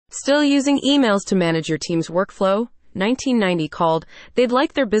Still using emails to manage your team's workflow? 1990 called, they'd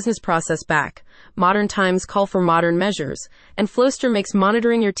like their business process back. Modern times call for modern measures, and Flowster makes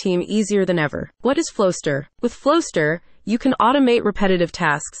monitoring your team easier than ever. What is Flowster? With Flowster, you can automate repetitive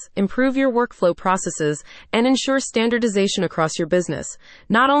tasks, improve your workflow processes, and ensure standardization across your business.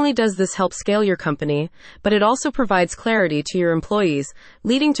 Not only does this help scale your company, but it also provides clarity to your employees,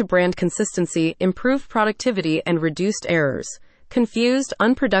 leading to brand consistency, improved productivity, and reduced errors. Confused,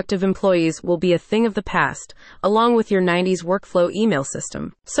 unproductive employees will be a thing of the past, along with your 90s workflow email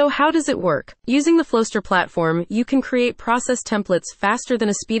system. So how does it work? Using the Flowster platform, you can create process templates faster than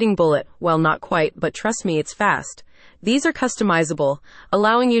a speeding bullet. Well, not quite, but trust me, it's fast. These are customizable,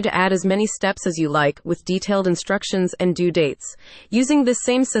 allowing you to add as many steps as you like with detailed instructions and due dates. Using this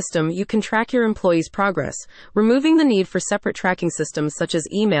same system, you can track your employees' progress, removing the need for separate tracking systems such as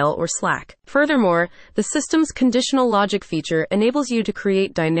email or Slack. Furthermore, the system's conditional logic feature enables you to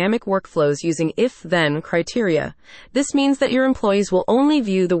create dynamic workflows using if-then criteria. This means that your employees will only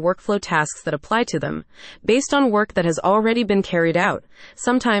view the workflow tasks that apply to them, based on work that has already been carried out.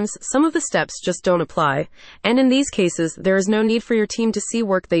 Sometimes, some of the steps just don't apply, and in these cases, there is no need for your team to see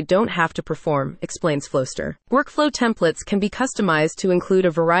work they don't have to perform, explains Flowster. Workflow templates can be customized to include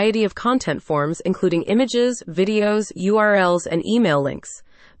a variety of content forms, including images, videos, URLs, and email links.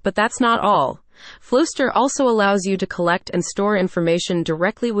 But that's not all. Flowster also allows you to collect and store information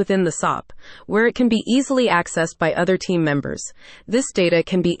directly within the SOP, where it can be easily accessed by other team members. This data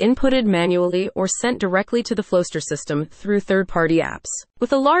can be inputted manually or sent directly to the Flowster system through third-party apps.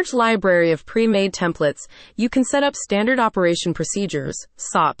 With a large library of pre-made templates, you can set up standard operation procedures,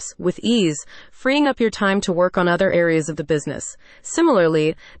 SOPs, with ease, freeing up your time to work on other areas of the business.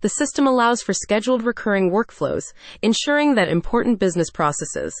 Similarly, the system allows for scheduled recurring workflows, ensuring that important business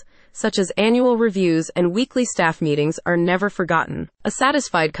processes, such as annual reviews and weekly staff meetings, are never forgotten. A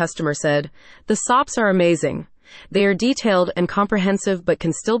satisfied customer said, "The SOPs are amazing. They are detailed and comprehensive but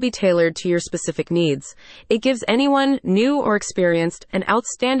can still be tailored to your specific needs. It gives anyone, new or experienced, an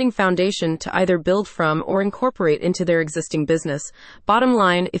outstanding foundation to either build from or incorporate into their existing business. Bottom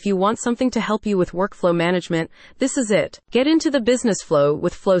line, if you want something to help you with workflow management, this is it. Get into the business flow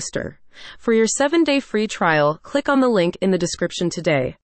with Flowster." For your 7-day free trial, click on the link in the description today.